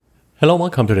Hello,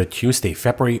 welcome to the Tuesday,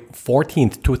 February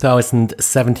 14th,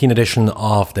 2017 edition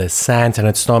of the SANS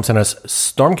and Storm Center's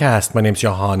StormCast. My name is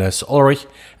Johannes Ulrich,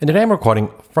 and today I'm recording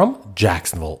from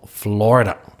Jacksonville,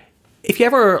 Florida. If you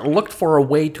ever looked for a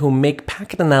way to make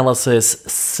packet analysis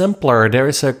simpler, there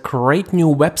is a great new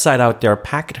website out there,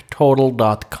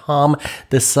 packettotal.com.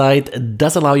 The site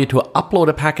does allow you to upload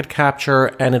a packet capture,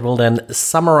 and it will then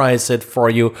summarize it for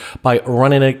you by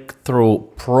running it through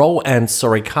Pro and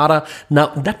Suricata. Now,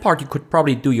 that part you could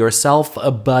probably do yourself,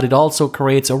 but it also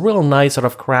creates a real nice sort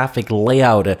of graphic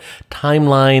layout, a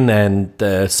timeline,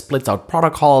 and splits out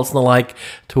protocols and the like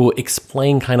to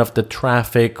explain kind of the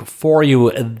traffic for you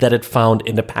that it found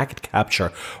in the packet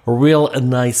capture. A real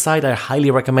nice site. I highly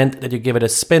recommend that you give it a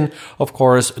spin. Of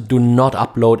course, do not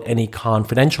upload any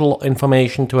confidential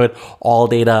information to it. All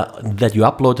data that you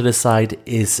upload to the site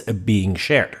is being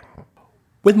shared.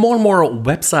 With more and more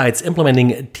websites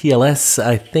implementing TLS,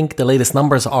 I think the latest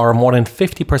numbers are more than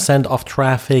 50% of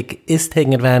traffic is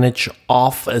taking advantage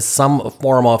of some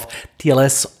form of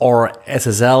TLS or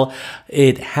SSL.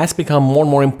 It has become more and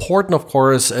more important, of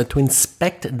course, to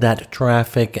inspect that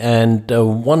traffic. And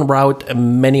one route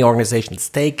many organizations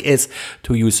take is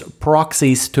to use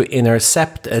proxies to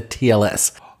intercept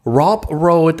TLS. Rob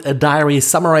wrote a diary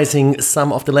summarizing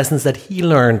some of the lessons that he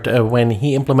learned when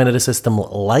he implemented a system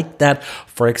like that.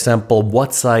 For example,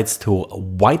 what sites to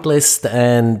whitelist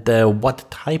and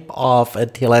what type of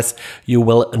TLS you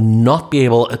will not be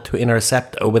able to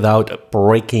intercept without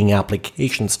breaking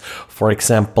applications. For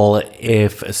example,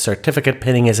 if certificate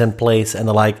pinning is in place and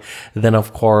the like, then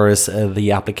of course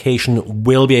the application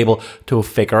will be able to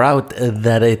figure out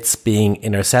that it's being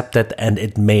intercepted and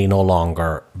it may no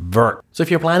longer work. So if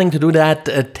you're planning to do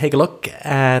that, take a look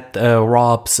at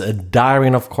Rob's diary.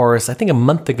 And of course, I think a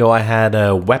month ago I had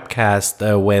a webcast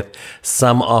with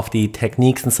some of the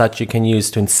techniques and such you can use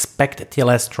to inspect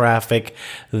TLS traffic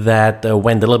that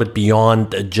went a little bit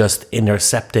beyond just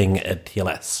intercepting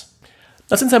TLS.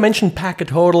 Now, since I mentioned Packet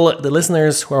Total, the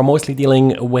listeners who are mostly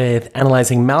dealing with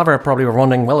analyzing malware probably were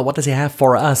wondering, well, what does he have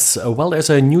for us? Well, there's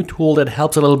a new tool that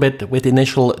helps a little bit with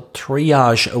initial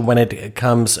triage when it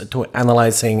comes to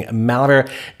analyzing malware,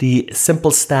 the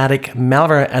Simple Static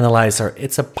Malware Analyzer.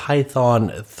 It's a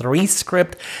Python 3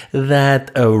 script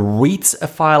that reads a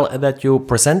file that you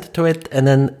present to it and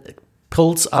then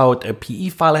pulls out PE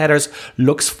file headers,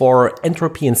 looks for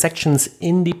entropy and sections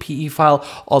in the PE file,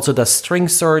 also does string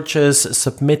searches,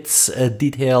 submits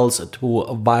details to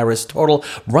VirusTotal,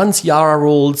 runs Yara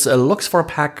rules, looks for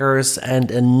packers,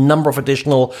 and a number of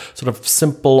additional sort of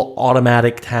simple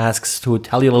automatic tasks to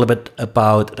tell you a little bit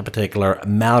about the particular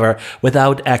malware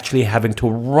without actually having to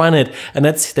run it. And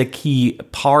that's the key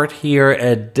part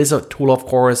here. This tool, of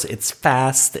course, it's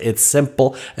fast, it's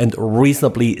simple, and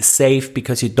reasonably safe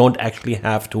because you don't actually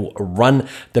have to run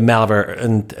the malware,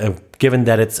 and given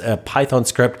that it's a Python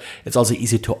script, it's also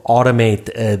easy to automate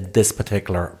this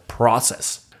particular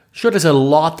process. Sure, there's a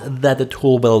lot that the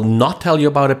tool will not tell you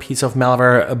about a piece of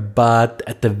malware, but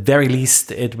at the very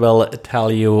least, it will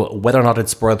tell you whether or not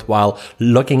it's worthwhile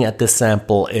looking at this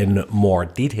sample in more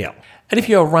detail. And if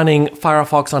you're running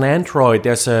Firefox on Android,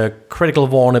 there's a critical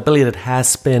vulnerability that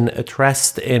has been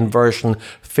addressed in version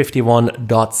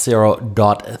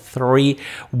 51.0.3.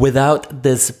 Without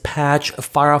this patch,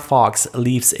 Firefox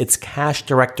leaves its cache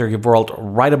directory world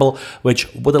writable,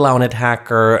 which would allow an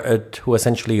attacker to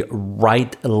essentially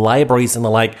write libraries and the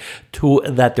like to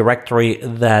that directory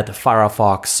that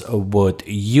Firefox would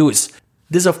use.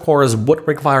 This, of course, would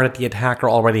require that the attacker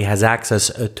already has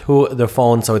access to the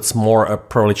phone, so it's more a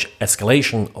privilege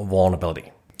escalation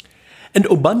vulnerability. And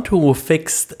Ubuntu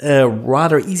fixed a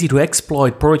rather easy to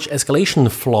exploit privilege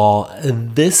escalation flaw.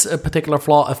 This particular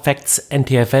flaw affects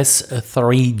NTFS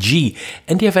 3G.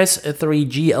 NTFS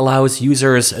 3G allows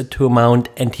users to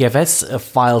mount NTFS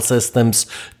file systems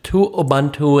to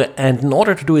Ubuntu, and in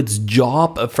order to do its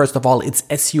job, first of all, it's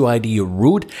SUID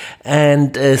root,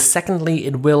 and secondly,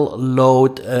 it will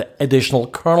load additional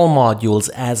kernel modules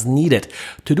as needed.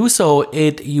 To do so,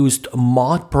 it used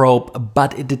modprobe,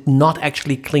 but it did not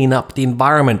actually clean up the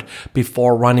environment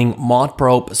before running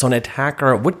modprobe, so an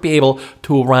attacker would be able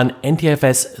to run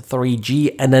NTFS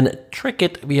 3G and then trick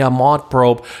it via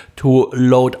modprobe to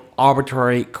load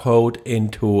arbitrary code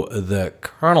into the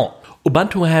kernel.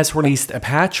 Ubuntu has released a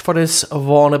patch for this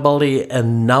vulnerability,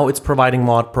 and now it's providing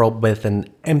modprobe with an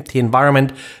empty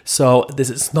environment, so this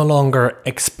is no longer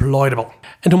exploitable.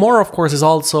 And tomorrow, of course, is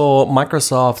also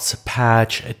Microsoft's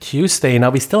Patch Tuesday.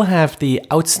 Now, we still have the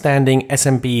outstanding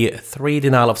SMB3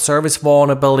 denial of service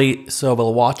vulnerability, so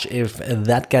we'll watch if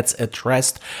that gets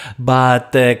addressed.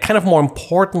 But kind of more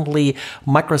importantly,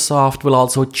 Microsoft will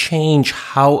also change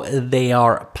how they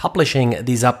are publishing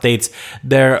these updates.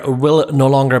 There will no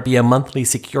longer be a monthly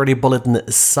security bulletin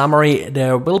summary.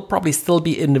 There will probably still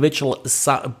be individual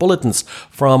bulletins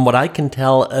from what I can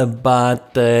tell,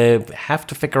 but have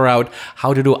to figure out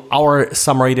how to do our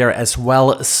summary there as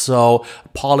well. So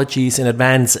apologies in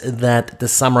advance that the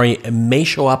summary may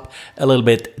show up a little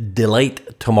bit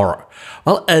delayed tomorrow.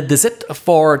 Well, that's it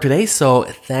for today. So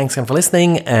thanks again for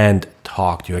listening and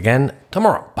talk to you again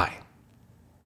tomorrow. Bye.